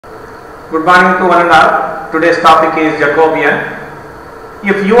Good morning to one and all. Today's topic is Jacobian.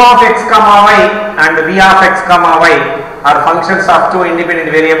 If u of x comma y and v of x comma y are functions of two independent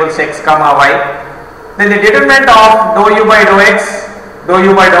variables x comma y, then the determinant of dou u by dou x, dou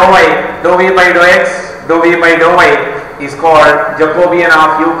u by dou y, dou v by dou x, dou v by dou y is called Jacobian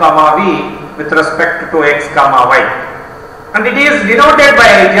of u comma v with respect to x comma y. And it is denoted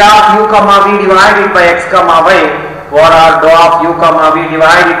by j of u comma v divided by x comma y, or dou of u comma v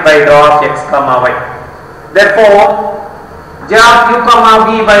divided by dou of x comma y. Therefore, j of u comma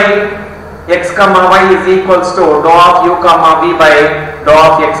v by x comma y is equals to dou of u comma v by dou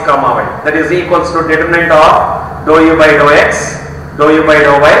of x comma y. That is equals to determinant of dou u by dou x, dou u by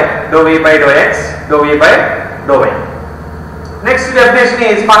dou y, dou v by dou x, dou v by dou y. Next definition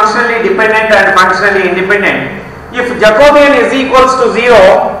is functionally dependent and functionally independent. If Jacobian is equals to 0,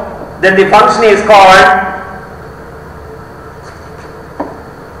 then the function is called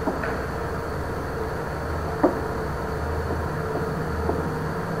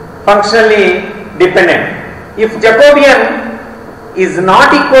functionally dependent. If Jacobian is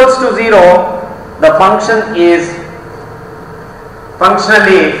not equals to 0, the function is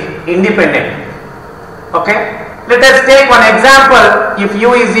functionally independent. Okay? Let us take one example. If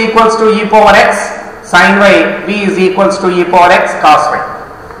u is equals to e power x sin y, v is equals to e power x cos y.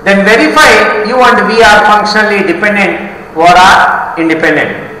 Then verify u and v are functionally dependent or are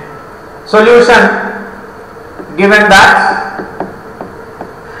independent. Solution: given that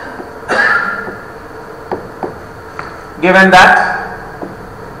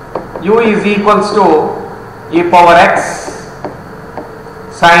u is equals to e power x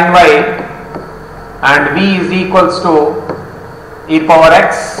sin y and v is equals to e power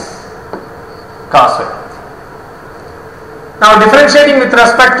x cos y. Now differentiating with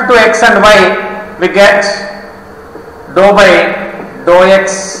respect to x and y, we get dou by dou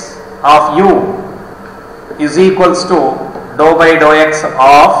x of u is equals to dou by dou x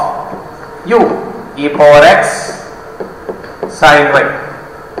of u e power x sin y.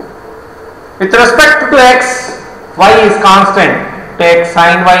 With respect to x, y is constant. Take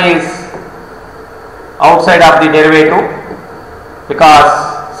sin y is outside of the derivative because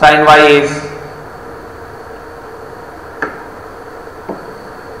sin y is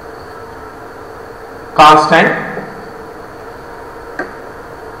constant.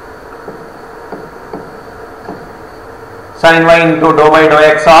 Sin y into dou by dou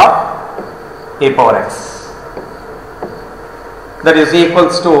x of e power x. That is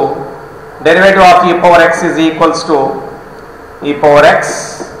equals to derivative of e power x is equals to e power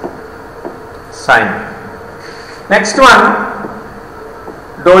x sin. Next one,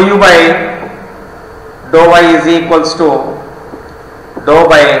 dou u by dou y is equals to dou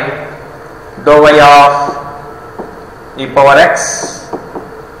by dou y of e power x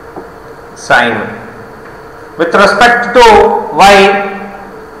sin. With respect to y,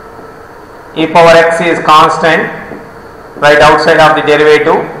 e power x is constant right outside of the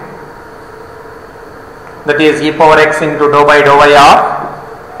derivative, that is e power x into dou by dou y of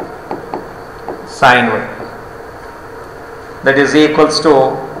sin y. That is equals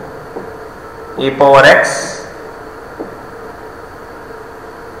to e power x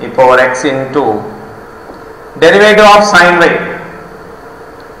into derivative of sin y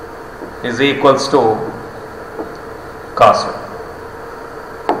is equals to cos y.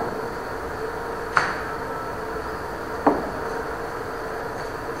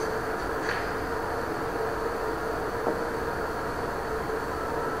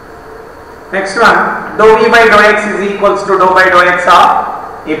 Next one, dou v by dou x is equals to dou by dou x of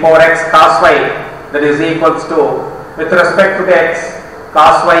e power x cos y. That is equals to, with respect to x,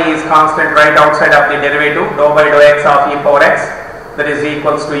 cos y is constant right outside of the derivative, dou by dou x of e power x, that is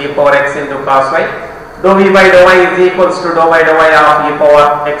equals to e power x into cos y. Dou v by dou y is equals to dou by dou y of e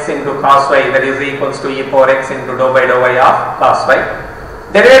power x into cos y, that is equals to e power x into dou by dou y of cos y.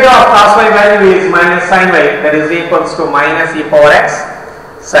 Derivative of cos y value is minus sin y, that is equals to minus e power x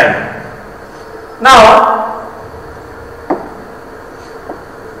sin. Now,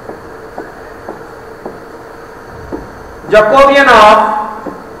 Jacobian of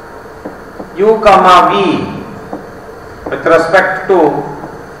u comma v with respect to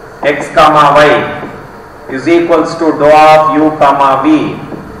x comma y is equals to dou of u comma v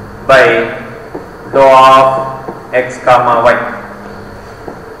by dou of x comma y.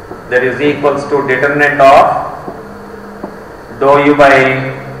 That is equals to determinant of dou u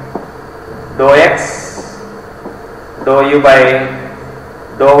by dou x, dou u by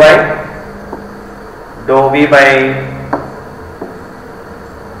dou y, dou v by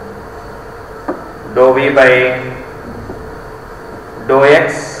dou v by dou x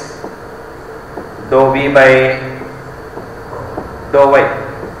dou v by dou y.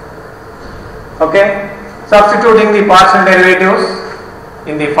 Okay, substituting the partial derivatives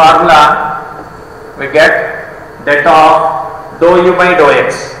in the formula, we get that of dou u by dou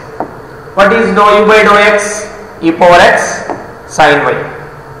x. What is dou u by dou x? E power x sin y.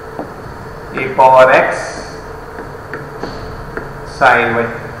 E power x sin y.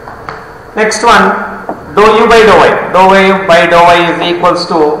 Next one, dou u by dou y. Dou u by dou y is equals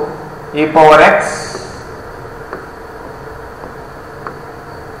to e power x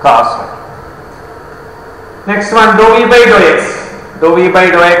cos y. Next one, dou v by dou x. Dou v by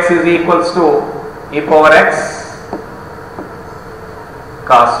dou x is equals to e power x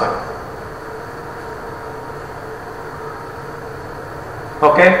cos y.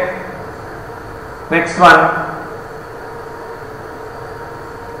 Okay. Next one,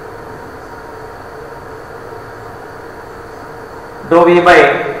 dou v by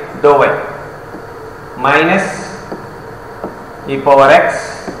dou y minus e power x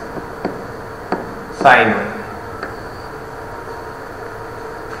sin y.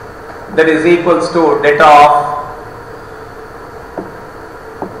 That is equals to that of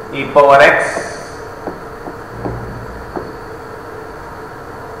e power x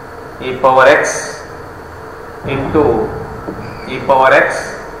into e power x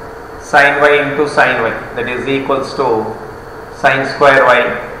sin y into sin y. That is equals to sin square y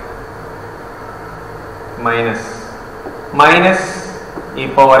minus e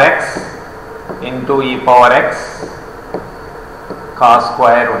power x into e power x cos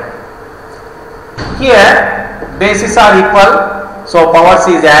square y. Here bases are equal, so powers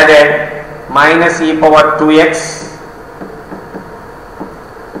is added. Minus e power 2x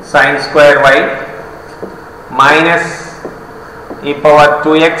sin square y minus e power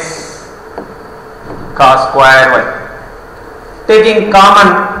 2x cos square y. Taking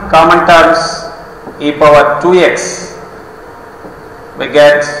common terms, e power 2x, we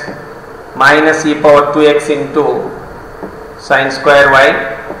get minus e power 2x into sin square y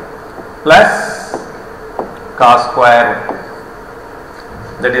plus cos square y.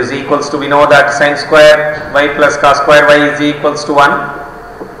 That is equals to, we know that sin square y plus cos square y is equals to 1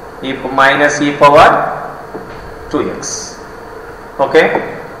 minus e power 2x.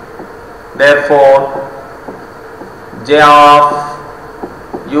 Okay, therefore j of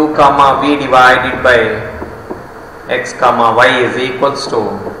u comma v divided by x comma y is equals to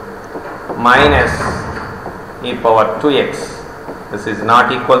minus e power 2x. This is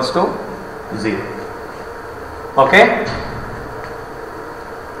not equals to 0. Okay,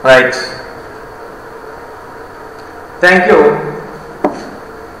 right. Thank you.